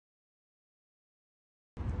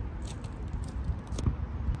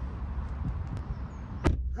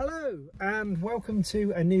Hello and welcome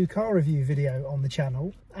to a new car review video on the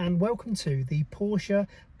channel, and welcome to the Porsche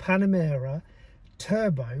Panamera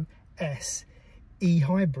Turbo S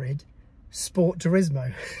e-hybrid Sport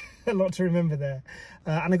Turismo. A lot to remember there,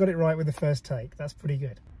 and I got it right with the first take. That's pretty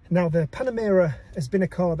good. Now, the Panamera has been a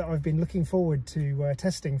car that I've been looking forward to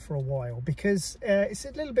testing for a while, because it's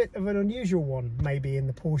a little bit of an unusual one maybe in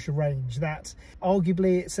the Porsche range, that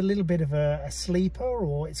arguably it's a little bit of a sleeper,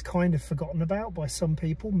 or it's kind of forgotten about by some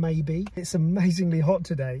people maybe. It's amazingly hot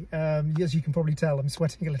today. As you can probably tell, I'm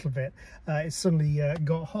sweating a little bit. It's suddenly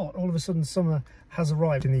got hot. All of a sudden summer has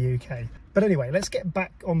arrived in the UK. But anyway, let's get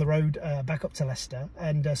back on the road, back up to Leicester,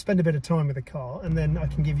 and spend a bit of time with the car, and then I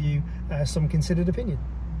can give you some considered opinion.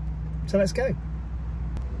 So let's go.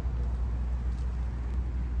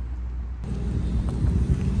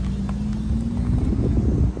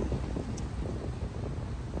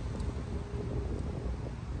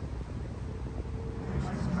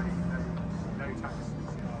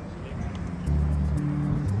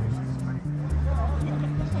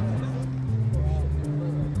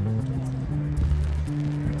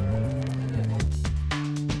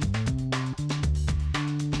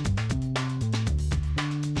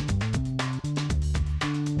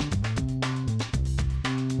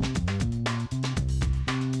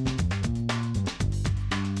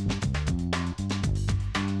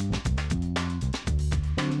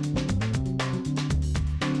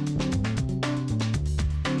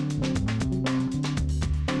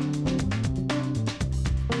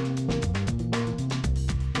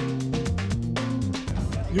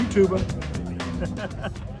 YouTuber.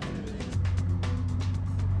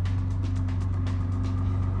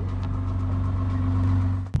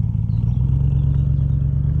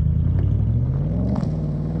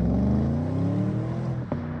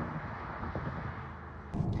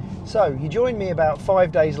 So you join me about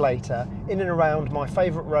 5 days later in and around my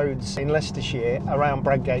favourite roads in Leicestershire around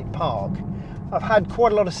Bradgate Park. I've had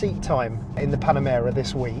quite a lot of seat time in the Panamera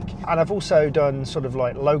this week, and I've also done sort of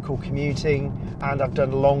like local commuting, and I've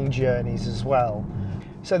done long journeys as well.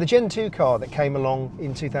 So the Gen 2 car that came along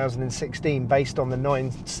in 2016 based on the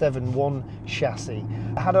 971 chassis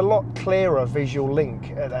had a lot clearer visual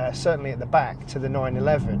link, certainly at the back, to the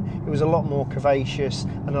 911. It was a lot more curvaceous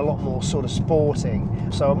and a lot more sort of sporting,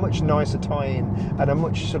 so a much nicer tie-in and a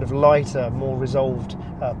much sort of lighter, more resolved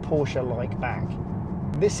Porsche-like back.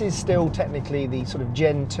 This is still technically the sort of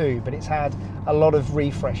Gen 2, but it's had a lot of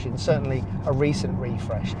refreshing, certainly a recent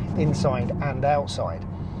refresh, inside and outside.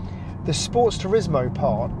 The Sports Turismo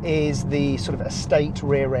part is the sort of estate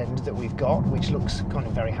rear end that we've got, which looks kind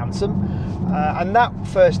of very handsome. And that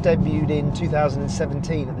first debuted in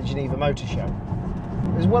 2017 at the Geneva Motor Show.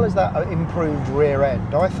 As well as that improved rear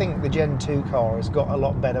end, I think the Gen 2 car has got a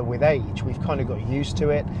lot better with age. We've kind of got used to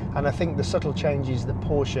it, and I think the subtle changes that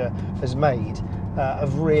Porsche has made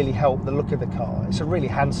have really helped the look of the car. It's a really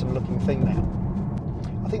handsome looking thing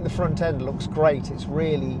now. I think the front end looks great. It's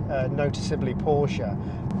really noticeably Porsche,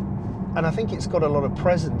 and I think it's got a lot of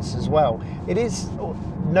presence as well. It is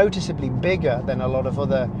noticeably bigger than a lot of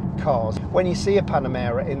other cars. When you see a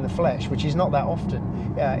Panamera in the flesh, which is not that often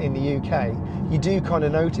in the UK, you do kind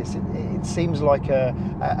of notice it seems like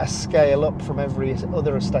a scale up from every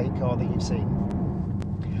other estate car that you've seen.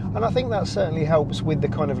 And I think that certainly helps with the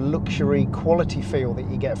kind of luxury quality feel that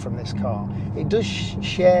you get from this car. It does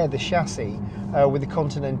share the chassis with the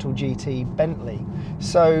Continental GT Bentley,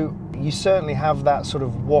 so you certainly have that sort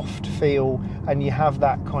of waft feel, and you have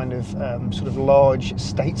that kind of sort of large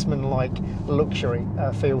statesman-like luxury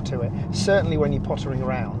feel to it. Certainly when you're pottering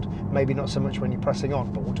around, maybe not so much when you're pressing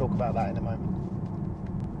on, but we'll talk about that in a moment.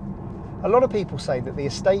 A lot of people say that the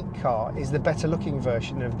estate car is the better looking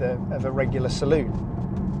version of a regular saloon.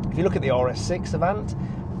 If you look at the RS6 Avant,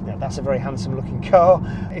 that's a very handsome looking car.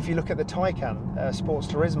 If you look at the Taycan Sports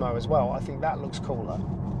Turismo as well, I think that looks cooler.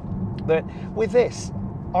 But with this,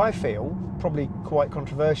 I feel, probably quite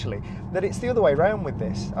controversially, that it's the other way around with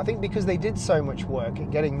this. I think because they did so much work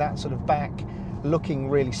at getting that sort of back looking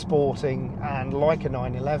really sporting and like a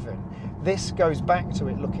 911, this goes back to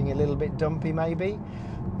it looking a little bit dumpy maybe.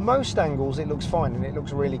 Most angles it looks fine and it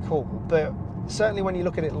looks really cool, but certainly when you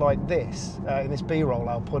look at it like this, in this B-roll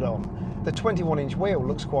I'll put on, the 21-inch wheel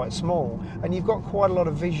looks quite small, and you've got quite a lot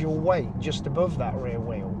of visual weight just above that rear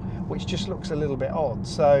wheel, which just looks a little bit odd.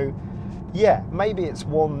 So yeah, maybe it's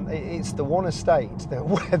the one estate that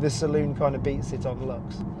where the saloon kind of beats it on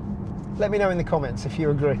looks. Let me know in the comments if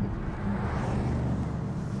you agree.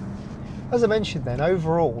 As I mentioned then,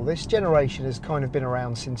 overall, this generation has kind of been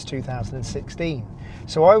around since 2016.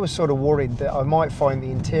 So I was sort of worried that I might find the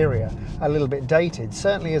interior a little bit dated,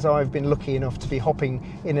 certainly as I've been lucky enough to be hopping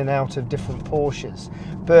in and out of different Porsches.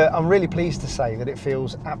 But I'm really pleased to say that it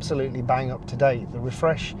feels absolutely bang up to date. The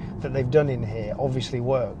refresh that they've done in here obviously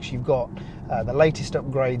works. You've got the latest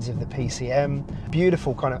upgrades of the PCM,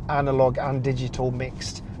 beautiful kind of analog and digital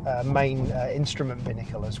mixed main instrument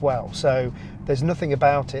binnacle as well. So there's nothing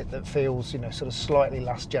about it that feels, you know, sort of slightly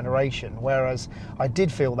last generation, whereas I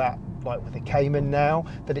did feel that like with the Cayman now,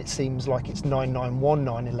 that it seems like it's 991,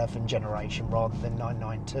 911 generation rather than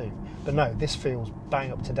 992. But no, this feels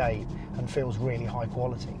bang up to date and feels really high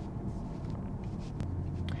quality.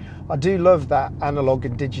 I do love that analog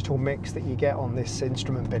and digital mix that you get on this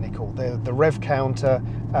instrument binnacle. The rev counter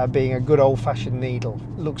being a good old-fashioned needle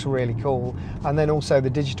looks really cool, and then also the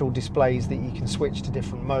digital displays that you can switch to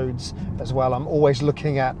different modes as well. I'm always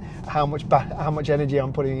looking at how much energy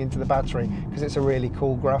I'm putting into the battery because it's a really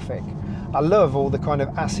cool graphic. I love all the kind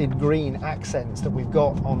of acid green accents that we've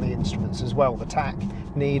got on the instruments as well. The tack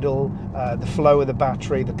needle, the flow of the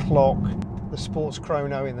battery, the clock, the sports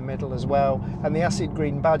chrono in the middle as well, and the acid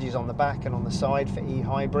green badges on the back and on the side for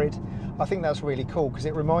e-hybrid. I think that's really cool because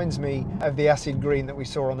it reminds me of the acid green that we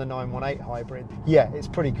saw on the 918 hybrid. Yeah, it's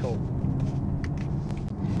pretty cool.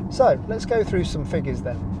 So let's go through some figures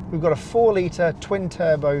then. We've got a 4-litre twin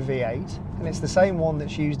turbo V8, and it's the same one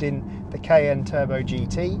that's used in the Cayenne Turbo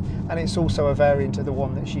GT, and it's also a variant of the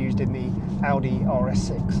one that's used in the Audi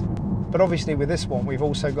RS6. But obviously with this one we've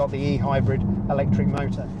also got the e-hybrid electric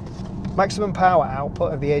motor. Maximum power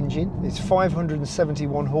output of the engine is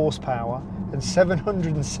 571 horsepower and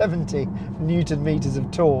 770 Newton meters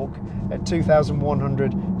of torque at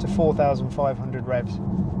 2,100 to 4,500 revs.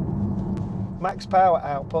 Max power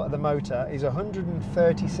output of the motor is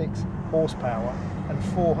 136 horsepower and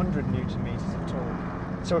 400 Newton meters of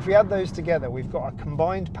torque. So if we add those together, we've got a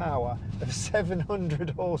combined power of 700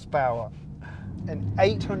 horsepower and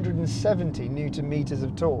 870 Newton meters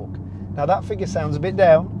of torque. Now that figure sounds a bit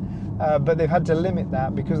down, but they've had to limit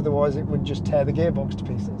that because otherwise it would just tear the gearbox to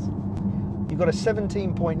pieces. You've got a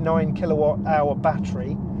 17.9 kilowatt hour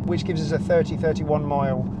battery, which gives us a 30-31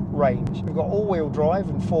 mile range. We've got all-wheel drive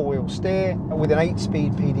and 4-wheel steer with an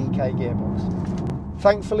 8-speed PDK gearbox.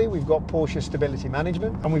 Thankfully, we've got Porsche stability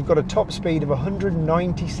management, and we've got a top speed of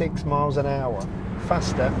 196 miles an hour,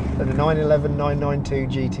 faster than the 911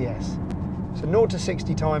 992 GTS. So 0 to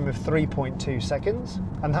 60 time of 3.2 seconds,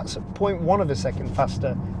 and that's 0.1 of a second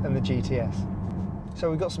faster than the GTS. So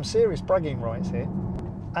we've got some serious bragging rights here.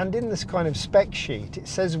 And in this kind of spec sheet, it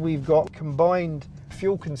says we've got combined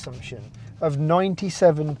fuel consumption of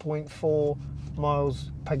 97.4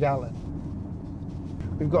 miles per gallon.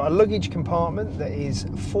 We've got a luggage compartment that is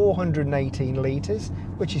 418 litres,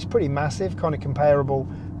 which is pretty massive, kind of comparable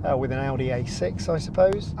with an Audi A6, I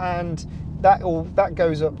suppose. And that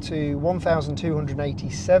goes up to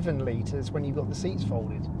 1,287 litres when you've got the seats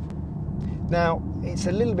folded. Now, it's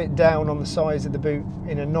a little bit down on the size of the boot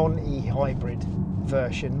in a non-e-hybrid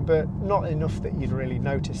version, but not enough that you'd really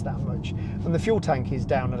notice that much. And the fuel tank is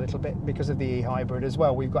down a little bit because of the e-hybrid as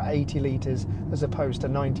well. We've got 80 litres as opposed to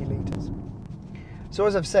 90 litres. So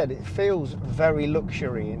as I've said, it feels very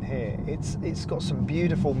luxury in here. It's got some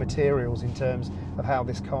beautiful materials in terms of how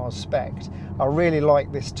this car's spec'd. I really like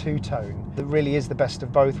this two-tone. It really is the best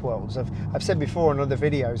of both worlds. I've said before in other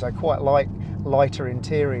videos, I quite like lighter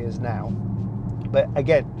interiors now. But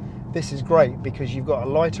again, this is great because you've got a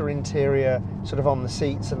lighter interior sort of on the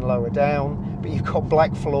seats and lower down, but you've got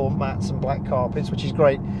black floor mats and black carpets, which is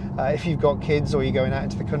great if you've got kids or you're going out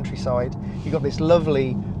into the countryside. You've got this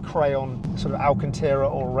lovely crayon sort of Alcantara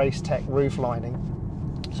or Race Tech roof lining.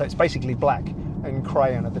 So it's basically black and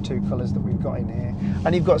crayon are the two colours that we've got in here.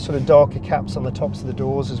 And you've got sort of darker caps on the tops of the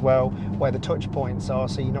doors as well, where the touch points are,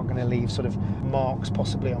 so you're not going to leave sort of marks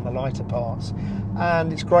possibly on the lighter parts.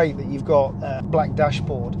 And it's great that you've got a black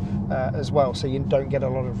dashboard as well, so you don't get a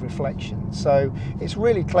lot of reflection. So it's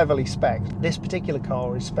really cleverly spec'd. This particular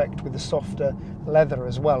car is spec'd with a softer leather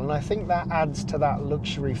as well, and I think that adds to that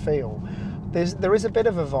luxury feel. There is a bit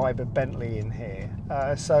of a vibe of Bentley in here,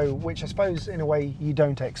 which I suppose in a way you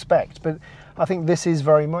don't expect, but I think this is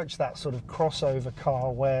very much that sort of crossover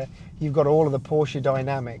car where you've got all of the Porsche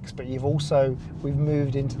dynamics, but we've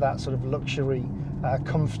moved into that sort of luxury,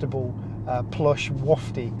 comfortable, plush,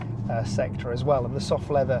 wafty sector as well, and the soft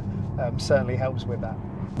leather certainly helps with that.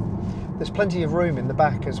 There's plenty of room in the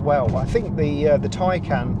back as well. I think the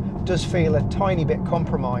Taycan does feel a tiny bit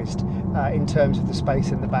compromised in terms of the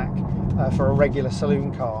space in the back for a regular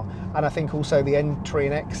saloon car, and I think also the entry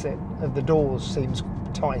and exit of the doors seems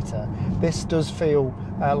tighter. This does feel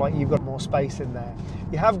like you've got more more space in there.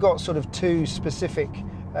 You have got sort of two specific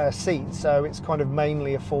seats, so it's kind of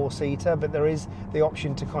mainly a four-seater, but there is the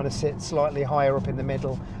option to kind of sit slightly higher up in the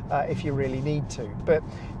middle if you really need to. But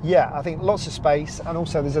yeah, I think lots of space, and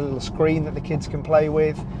also there's a little screen that the kids can play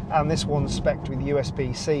with, and this one's spec'd with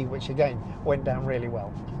USB-C, which again went down really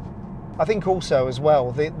well. I think also as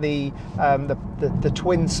well the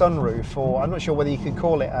twin sunroof, or I'm not sure whether you could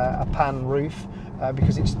call it a pan roof,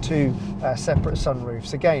 because it's two separate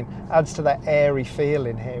sunroofs, again adds to that airy feel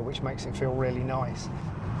in here, which makes it feel really nice.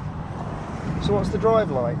 So what's the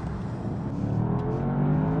drive like?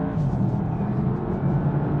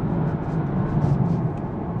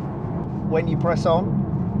 When you press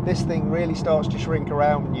on, this thing really starts to shrink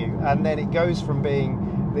around you, and then it goes from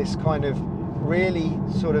being this kind of really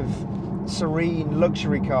sort of serene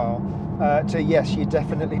luxury car to, yes, you're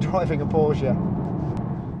definitely driving a Porsche.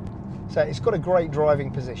 So it's got a great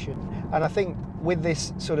driving position, and I think with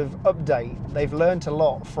this sort of update they've learnt a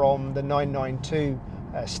lot from the 992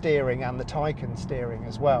 steering and the Taycan steering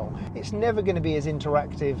as well. It's never going to be as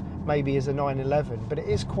interactive maybe as a 911, but it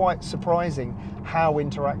is quite surprising how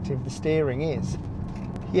interactive the steering is.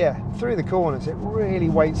 Yeah, through the corners it really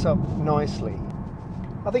weights up nicely.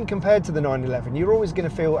 I think compared to the 911, you're always going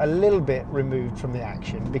to feel a little bit removed from the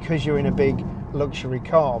action because you're in a big luxury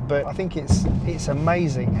car, but I think it's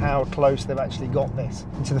amazing how close they've actually got this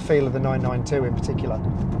to the feel of the 992 in particular.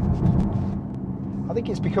 I think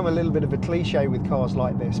it's become a little bit of a cliche with cars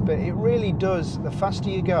like this, but it really does, the faster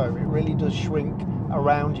you go, it really does shrink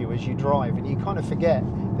around you as you drive, and you kind of forget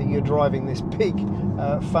that you're driving this big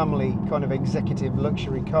family kind of executive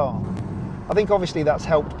luxury car. I think obviously that's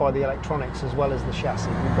helped by the electronics as well as the chassis.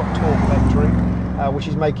 We've got torque vectoring, which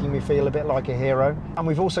is making me feel a bit like a hero. And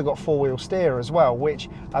we've also got four-wheel steer as well, which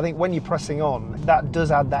I think when you're pressing on, that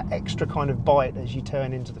does add that extra kind of bite as you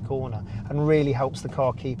turn into the corner and really helps the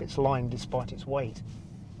car keep its line despite its weight.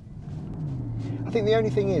 I think the only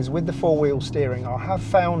thing is with the four-wheel steering, I have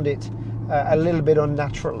found it a little bit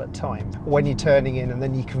unnatural at times when you're turning in, and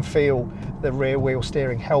then you can feel the rear wheel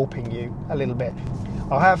steering helping you a little bit.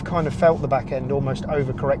 I have kind of felt the back end almost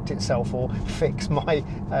overcorrect itself or fix my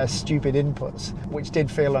stupid inputs, which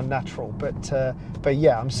did feel unnatural, but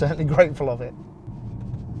yeah, I'm certainly grateful of it.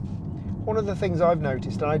 One of the things I've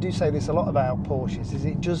noticed, and I do say this a lot about Porsches, is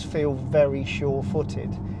it does feel very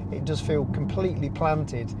sure-footed. It does feel completely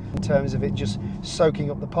planted in terms of it just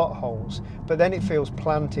soaking up the potholes, but then it feels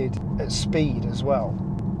planted at speed as well.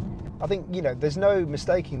 I think, you know, there's no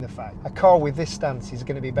mistaking the fact a car with this stance is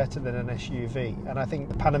going to be better than an SUV, and I think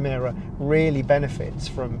the Panamera really benefits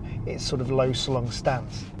from its sort of low slung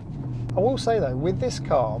stance. I will say though, with this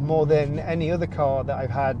car, more than any other car that I've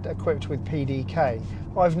had equipped with PDK,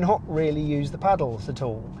 I've not really used the paddles at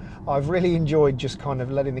all. I've really enjoyed just kind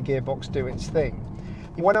of letting the gearbox do its thing.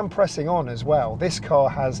 When I'm pressing on as well, this car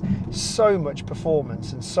has so much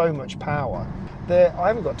performance and so much power that I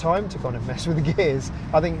haven't got time to kind of mess with the gears.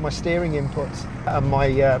 I think my steering inputs and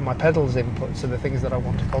my pedals inputs are the things that I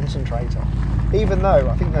want to concentrate on. Even though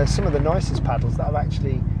I think they're some of the nicest paddles that I've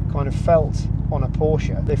actually kind of felt on a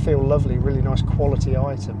Porsche. They feel lovely, really nice quality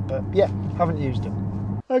item, but yeah, haven't used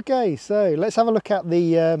them. Okay, so let's have a look at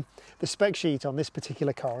the spec sheet on this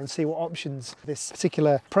particular car and see what options this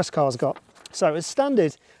particular press car's got. So as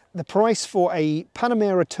standard, the price for a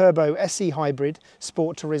Panamera Turbo SE Hybrid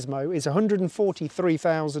Sport Turismo is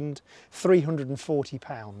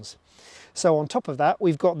 £143,340. So on top of that,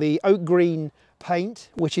 we've got the oak green paint,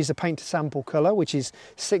 which is a paint to sample colour, which is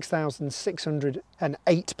 £6,608.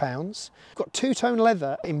 We've got two-tone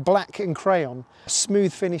leather in black and crayon,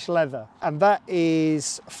 smooth finish leather, and that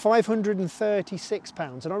is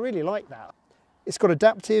 £536, and I really like that. It's got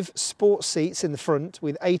adaptive sports seats in the front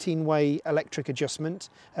with 18-way electric adjustment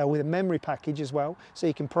with a memory package as well, so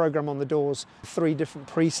you can program on the doors 3 different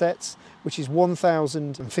presets, which is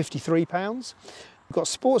 £1,053. We've got a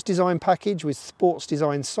sports design package with sports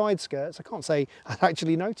design side skirts. I can't say I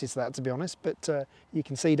actually noticed that, to be honest, but you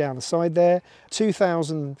can see down the side there,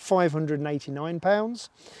 £2,589.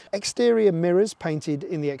 Exterior mirrors painted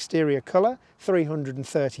in the exterior colour,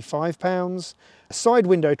 £335. Side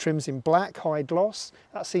window trims in black high gloss.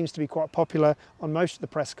 That seems to be quite popular on most of the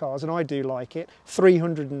press cars, and I do like it.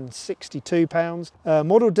 £362.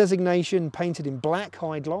 Model designation painted in black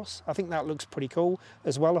high gloss. I think that looks pretty cool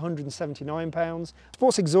as well, £179.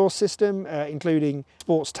 Sports exhaust system, including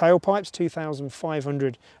sports tailpipes,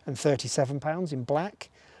 £2,537 in black.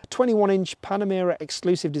 21-inch Panamera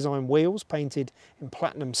exclusive design wheels painted in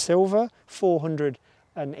platinum silver, £411.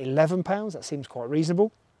 That seems quite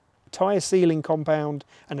reasonable. tyre sealing compound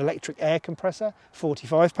and electric air compressor,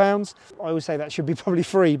 £45. I always say that should be probably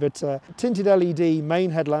free, but tinted LED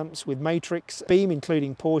main headlamps with matrix beam,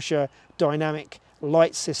 including Porsche Dynamic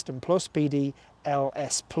Light System Plus,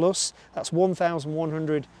 PDLS Plus, that's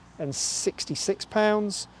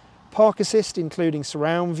 £1,166. Park assist, including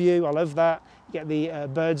surround view, I love that. You get the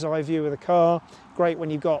bird's eye view of the car. Great when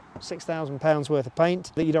you've got £6,000 worth of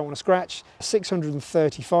paint that you don't want to scratch.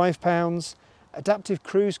 £635. Adaptive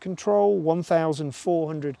cruise control,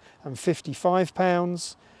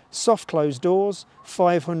 £1,455. Soft closed doors,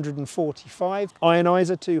 £545.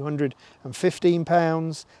 Ionizer,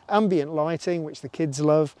 £215. Ambient lighting, which the kids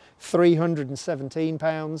love,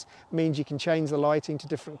 £317. Means you can change the lighting to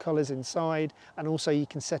different colours inside, and also you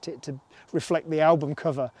can set it to reflect the album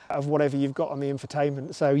cover of whatever you've got on the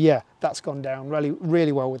infotainment. So yeah, that's gone down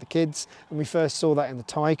really well with the kids, and we first saw that in the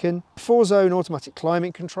Taycan. 4-zone automatic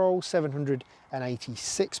climate control,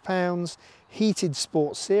 £786. Heated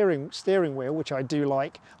sport steering wheel, which I do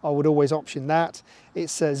like. I would always option that.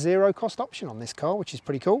 It's a zero cost option on this car, which is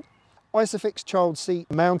pretty cool. Isofix child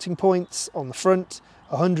seat mounting points on the front,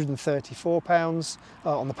 £134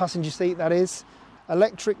 on the passenger seat, that is.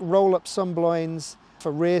 Electric roll-up sunblinds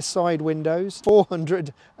for rear side windows,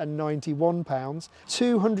 £491.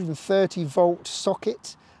 230 volt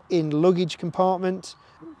socket in luggage compartment,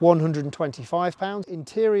 £125.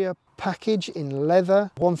 Interior package in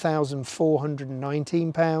leather,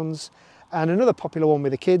 £1,419. And another popular one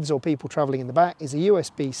with the kids or people travelling in the back is a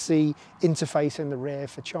USB-C interface in the rear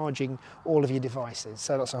for charging all of your devices.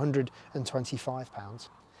 So that's £125.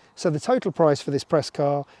 So the total price for this press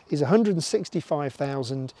car is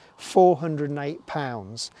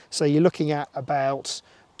 £165,408. So you're looking at about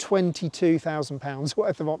 £22,000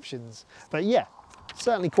 worth of options. But yeah,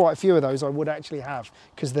 certainly quite a few of those I would actually have,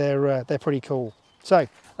 because they're pretty cool. So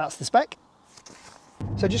that's the spec.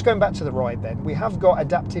 So just going back to the ride then, we have got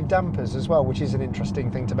adaptive dampers as well, which is an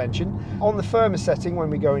interesting thing to mention. On the firmer setting,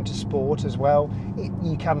 when we go into sport as well,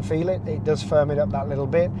 you can feel it. It does firm it up that little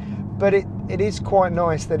bit. But it is quite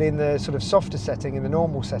nice that in the sort of softer setting, in the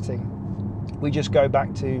normal setting, we just go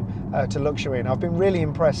back to luxury. And I've been really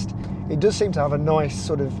impressed. It does seem to have a nice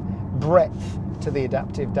sort of breadth to the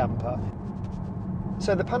adaptive damper.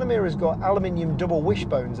 So the Panamera's got aluminium double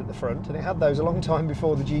wishbones at the front, and it had those a long time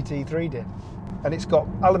before the GT3 did. And it's got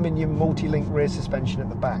aluminium multi-link rear suspension at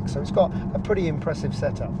the back, so it's got a pretty impressive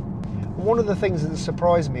setup. One of the things that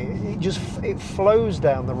surprised me, it flows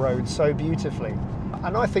down the road so beautifully,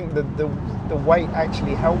 and I think that the weight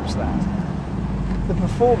actually helps that. The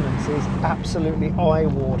performance is absolutely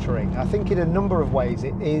eye-watering. I think in a number of ways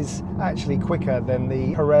it is actually quicker than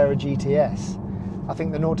the Carrera GTS. I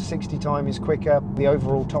think the 0 to 60 time is quicker, the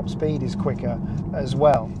overall top speed is quicker as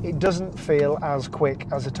well. It doesn't feel as quick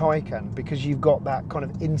as a Taycan because you've got that kind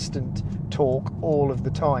of instant torque all of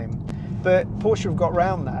the time. But Porsche have got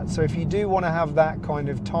around that, so if you do want to have that kind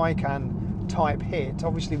of Taycan type hit,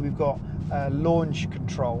 obviously we've got launch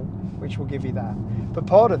control, which will give you that. But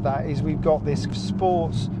part of that is we've got this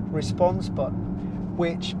sports response button,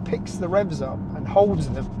 which picks the revs up and holds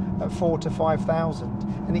them at 4,000 to 5,000,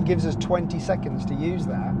 and it gives us 20 seconds to use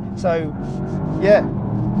that. So yeah,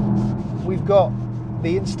 we've got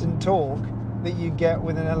the instant torque that you get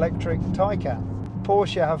with an electric Taycan.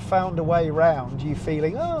 Porsche have found a way around you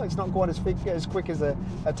feeling, oh, it's not quite as quick as a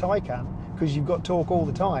Taycan, because you've got torque all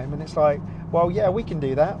the time. And it's like, well, yeah, we can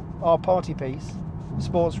do that. Our party piece,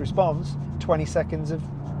 sports response, 20 seconds of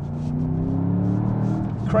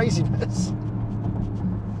craziness.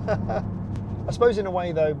 I suppose in a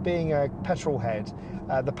way though, being a petrol head,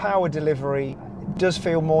 the power delivery does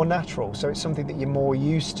feel more natural, so it's something that you're more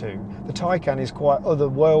used to. The Taycan is quite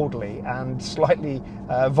otherworldly and slightly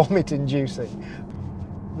vomit-inducing.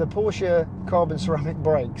 The Porsche carbon ceramic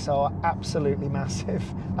brakes are absolutely massive,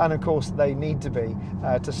 and of course they need to be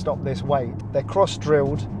to stop this weight. They're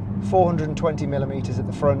cross-drilled, 420mm at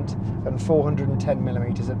the front and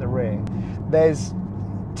 410mm at the rear. There's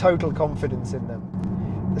total confidence in them.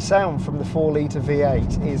 The sound from the 4-litre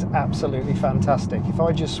V8 is absolutely fantastic. If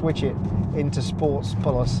I just switch it into Sports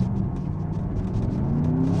Plus,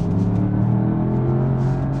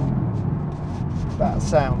 that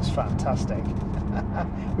sounds fantastic.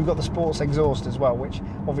 We've got the sports exhaust as well, which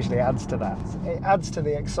obviously adds to that. It adds to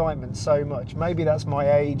the excitement so much. Maybe that's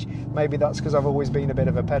my age, maybe that's because I've always been a bit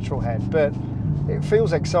of a petrol head, but it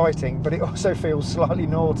feels exciting, but it also feels slightly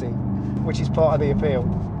naughty, which is part of the appeal.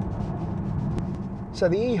 So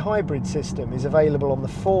the e-hybrid system is available on the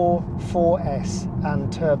 4, 4S and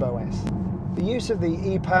Turbo S. The use of the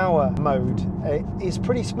e-power mode is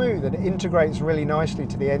pretty smooth and it integrates really nicely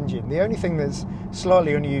to the engine. The only thing that's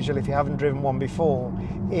slightly unusual if you haven't driven one before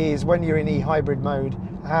is when you're in e-hybrid mode,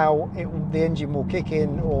 how the engine will kick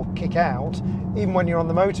in or kick out even when you're on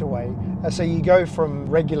the motorway. So you go from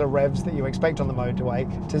regular revs that you expect on the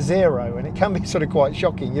motorway to zero, and it can be sort of quite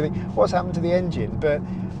shocking. You think, what's happened to the engine? But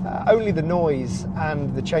only the noise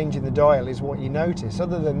and the change in the dial is what you notice.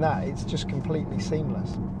 Other than that, it's just completely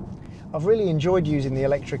seamless. I've really enjoyed using the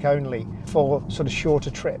electric only for sort of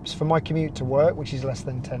shorter trips, for my commute to work, which is less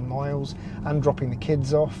than 10 miles, and dropping the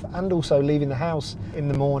kids off, and also leaving the house in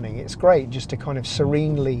the morning. It's great just to kind of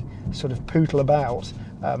serenely sort of pootle about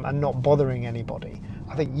and not bothering anybody.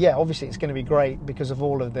 I think, yeah, obviously it's going to be great because of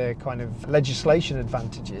all of the kind of legislation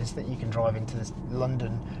advantages that you can drive into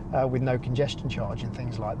London with no congestion charge and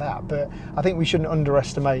things like that. But I think we shouldn't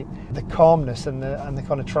underestimate the calmness and the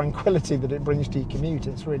kind of tranquility that it brings to your commute.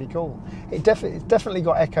 It's really cool. It's definitely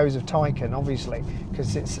got echoes of Taycan, obviously,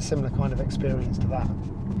 because it's a similar kind of experience to that.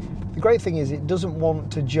 The great thing is it doesn't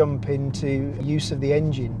want to jump into use of the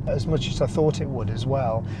engine as much as I thought it would as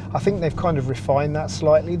well. I think they've kind of refined that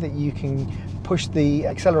slightly, that you can push the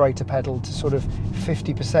accelerator pedal to sort of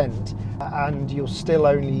 50% and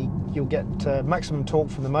you'll get maximum torque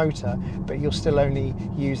from the motor, but you'll still only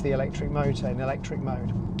use the electric motor in electric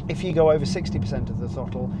mode. If you go over 60% of the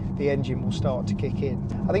throttle, the engine will start to kick in.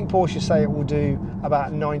 I think Porsche say it will do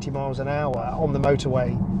about 90 miles an hour on the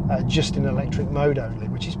motorway just in electric mode only,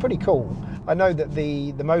 which is pretty cool. I know that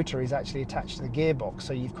the motor is actually attached to the gearbox,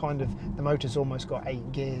 so the motor's almost got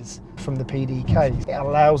 8 gears from the PDK. It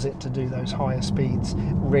allows it to do those higher speeds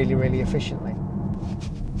really, really efficiently.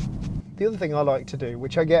 The other thing I like to do,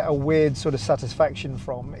 which I get a weird sort of satisfaction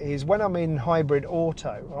from, is when I'm in hybrid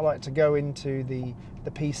auto, I like to go into the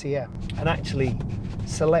PCM and actually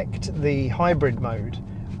select the hybrid mode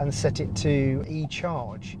and set it to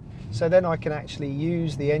e-charge. So then I can actually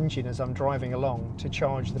use the engine as I'm driving along to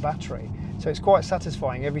charge the battery. So it's quite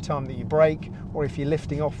satisfying every time that you brake, or if you're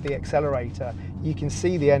lifting off the accelerator, you can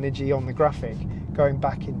see the energy on the graphic going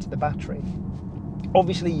back into the battery.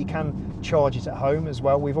 Obviously you can charge it at home as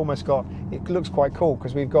well. We've almost got, it looks quite cool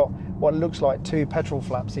because we've got what looks like 2 petrol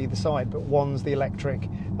flaps either side, but one's the electric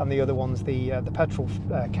and the other one's the petrol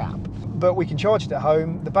cap. But we can charge it at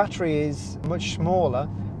home. The battery is much smaller,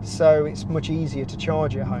 so it's much easier to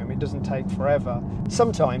charge at home. It doesn't take forever.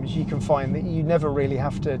 Sometimes you can find that you never really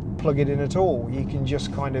have to plug it in at all. You can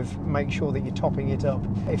just kind of make sure that you're topping it up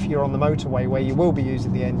if you're on the motorway where you will be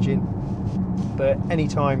using the engine. But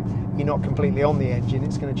anytime you're not completely on the engine,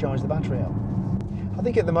 it's going to charge the battery up. I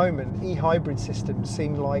think at the moment e-hybrid systems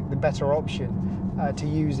seem like the better option to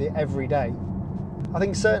use it every day. I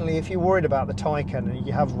think certainly if you're worried about the Taycan and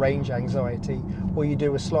you have range anxiety, or you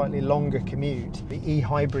do a slightly longer commute, the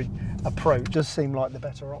e-hybrid approach does seem like the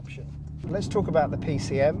better option. Let's talk about the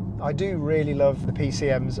PCM. I do really love the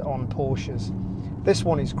PCMs on Porsches. This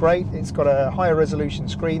one is great. It's got a higher resolution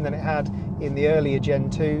screen than it had in the earlier Gen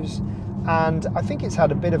 2s. And I think it's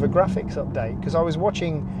had a bit of a graphics update, because I was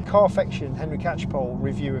watching Carfection Henry Catchpole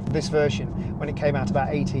review of this version when it came out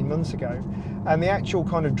about 18 months ago, and the actual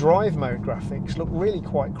kind of drive mode graphics look really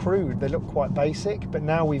quite crude. They look quite basic, but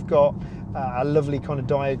now we've got a lovely kind of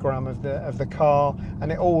diagram of the car,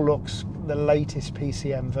 and it all looks the latest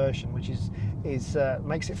PCM version, which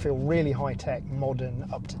makes it feel really high-tech, modern,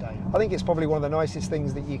 up-to-date. I think it's probably one of the nicest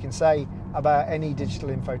things that you can say about any digital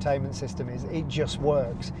infotainment system is it just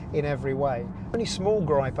works in every way. The only small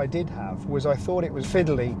gripe I did have was I thought it was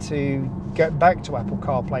fiddly to get back to Apple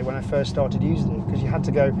CarPlay when I first started using it, because you had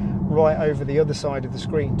to go right over the other side of the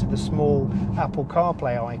screen to the small Apple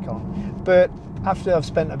CarPlay icon. But after I've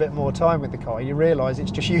spent a bit more time with the car, you realise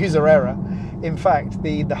it's just user error. In fact,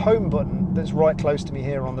 the home button that's right close to me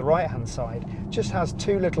here on the right hand side just has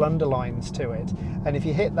 2 little underlines to it, and if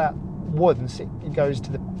you hit that once it goes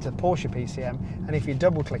to the Porsche PCM, and if you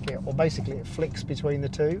double click it, or basically it flicks between the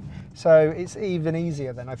two, so it's even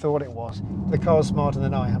easier than I thought it was. The car's smarter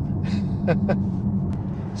than I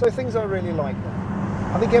am. So things I really like then.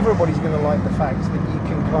 I think everybody's going to like the fact that you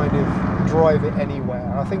can kind of drive it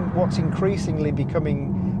anywhere. I think what's increasingly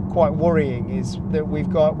becoming quite worrying is that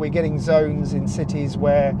we're getting zones in cities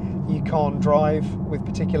where you can't drive with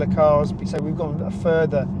particular cars, so we've gone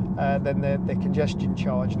further than the congestion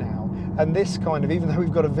charge now. And this kind of, even though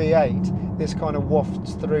we've got a V8, this kind of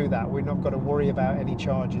wafts through that. We've not got to worry about any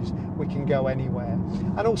charges. We can go anywhere.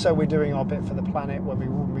 And also we're doing our bit for the planet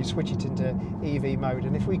when we switch it into EV mode.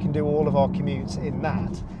 And if we can do all of our commutes in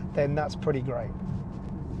that, then that's pretty great.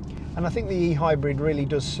 And I think the e-hybrid really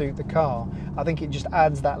does suit the car. I think it just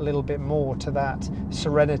adds that little bit more to that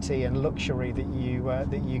serenity and luxury that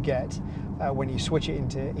you get when you switch it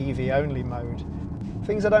into EV only mode.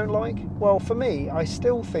 Things I don't like? Well, for me, I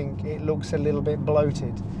still think it looks a little bit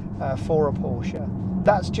bloated for a Porsche.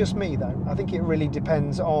 That's just me though. I think it really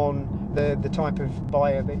depends on the type of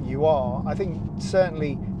buyer that you are. I think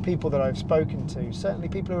certainly people that I've spoken to, certainly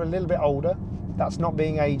people who are a little bit older, that's not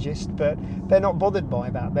being ageist, but they're not bothered by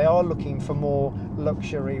that. They are looking for more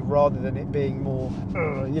luxury rather than it being more,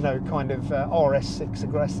 you know, kind of RS6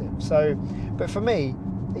 aggressive. So, but for me,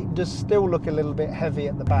 it does still look a little bit heavy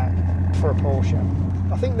at the back for a Porsche.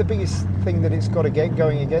 I think the biggest thing that it's got to get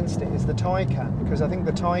going against it is the Taycan, because I think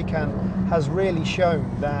the Taycan has really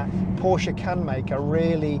shown that Porsche can make a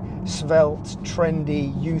really svelte,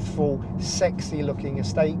 trendy, youthful, sexy looking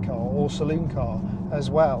estate car or saloon car as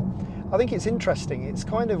well. I think it's interesting. It's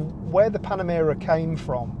kind of where the Panamera came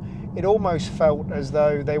from. It almost felt as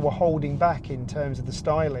though they were holding back in terms of the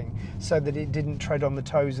styling so that it didn't tread on the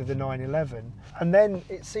toes of the 911. And then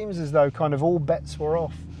it seems as though kind of all bets were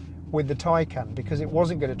off with the Taycan because it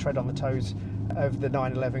wasn't going to tread on the toes of the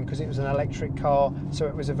 911 because it was an electric car, so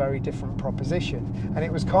it was a very different proposition. And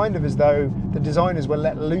it was kind of as though the designers were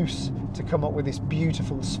let loose to come up with this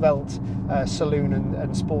beautiful svelte saloon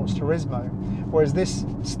and sports turismo, whereas this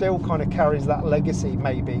still kind of carries that legacy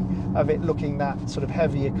maybe of it looking that sort of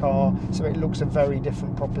heavier car, so it looks a very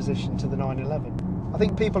different proposition to the 911. I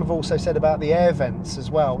think people have also said about the air vents as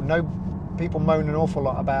well. People moan an awful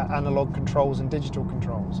lot about analog controls and digital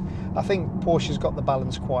controls. I think Porsche's got the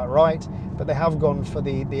balance quite right, but they have gone for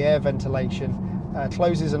the air ventilation.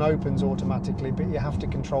 Closes and opens automatically, but you have to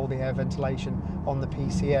control the air ventilation on the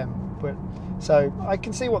PCM. So I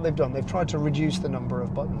can see what they've done. They've tried to reduce the number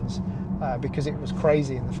of buttons because it was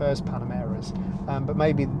crazy in the first Panameras, but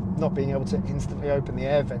maybe not being able to instantly open the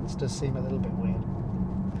air vents does seem a little bit weird.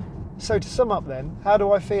 So to sum up then, how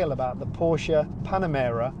do I feel about the Porsche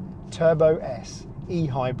Panamera Turbo S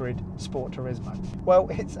e-hybrid Sport Turismo? Well,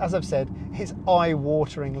 it's, as I've said, it's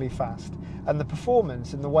eye-wateringly fast, and the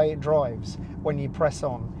performance and the way it drives when you press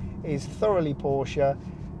on is thoroughly Porsche,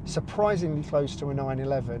 surprisingly close to a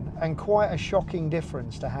 911, and quite a shocking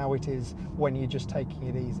difference to how it is when you're just taking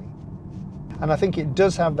it easy. And I think it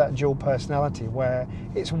does have that dual personality where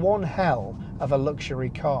it's one hell of a luxury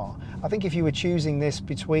car. I think if you were choosing this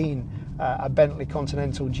between a Bentley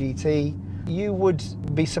Continental GT, you would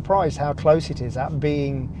be surprised how close it is at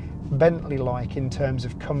being Bentley-like in terms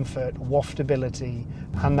of comfort, waftability,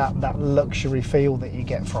 and that luxury feel that you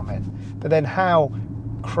get from it. But then how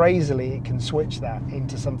crazily it can switch that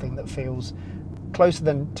into something that feels closer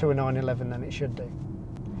to a 911 than it should do.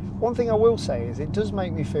 One thing I will say is it does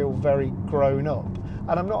make me feel very grown up,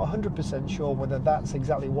 and I'm not 100% sure whether that's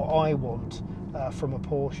exactly what I want from a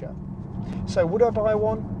Porsche. So would I buy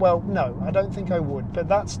one? Well, no, I don't think I would, but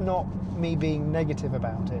that's not me being negative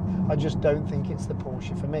about it. I just don't think it's the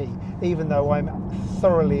Porsche for me, even though I'm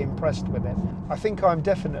thoroughly impressed with it. I think I'm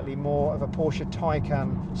definitely more of a Porsche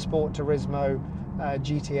Taycan Sport Turismo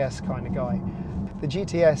GTS kind of guy. The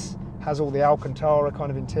GTS has all the Alcantara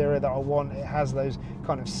kind of interior that I want. It has those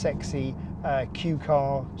kind of sexy Q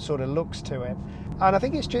car sort of looks to it. And I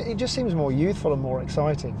think it just seems more youthful and more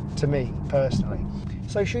exciting to me personally.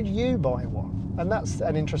 So should you buy one? And that's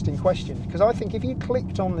an interesting question, because I think if you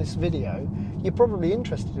clicked on this video, you're probably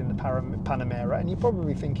interested in the Panamera and you're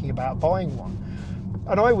probably thinking about buying one.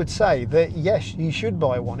 And I would say that yes, you should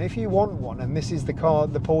buy one if you want one, and this is the car,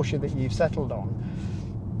 the Porsche that you've settled on.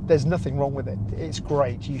 There's nothing wrong with it. It's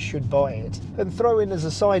great. You should buy it. And throw in as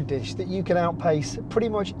a side dish that you can outpace pretty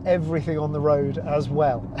much everything on the road as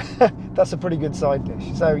well. That's a pretty good side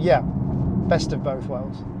dish. So yeah, best of both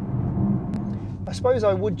worlds. I suppose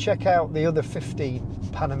I would check out the other 15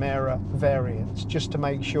 Panamera variants just to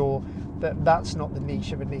make sure that that's not the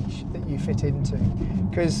niche of a niche that you fit into.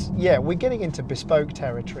 Because yeah, we're getting into bespoke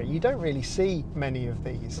territory. You don't really see many of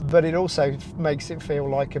these, but it also makes it feel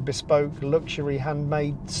like a bespoke luxury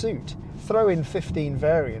handmade suit. Throw in 15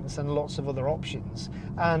 variants and lots of other options,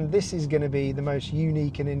 and this is going to be the most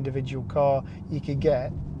unique and individual car you could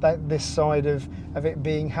get, this side of it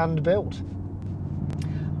being hand built.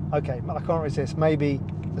 Okay, I can't resist. Maybe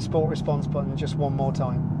the sport response button just one more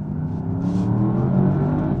time.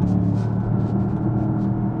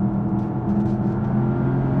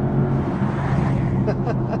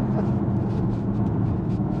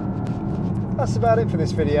 That's about it for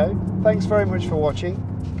this video. Thanks very much for watching.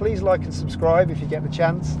 Please like and subscribe if you get the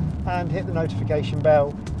chance, and hit the notification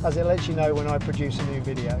bell as it lets you know when I produce a new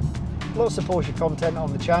video. Lots of Porsche content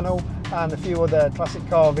on the channel, and a few other classic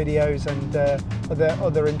car videos and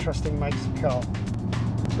other interesting makes of car.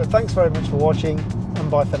 But thanks very much for watching, and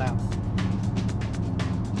bye for now.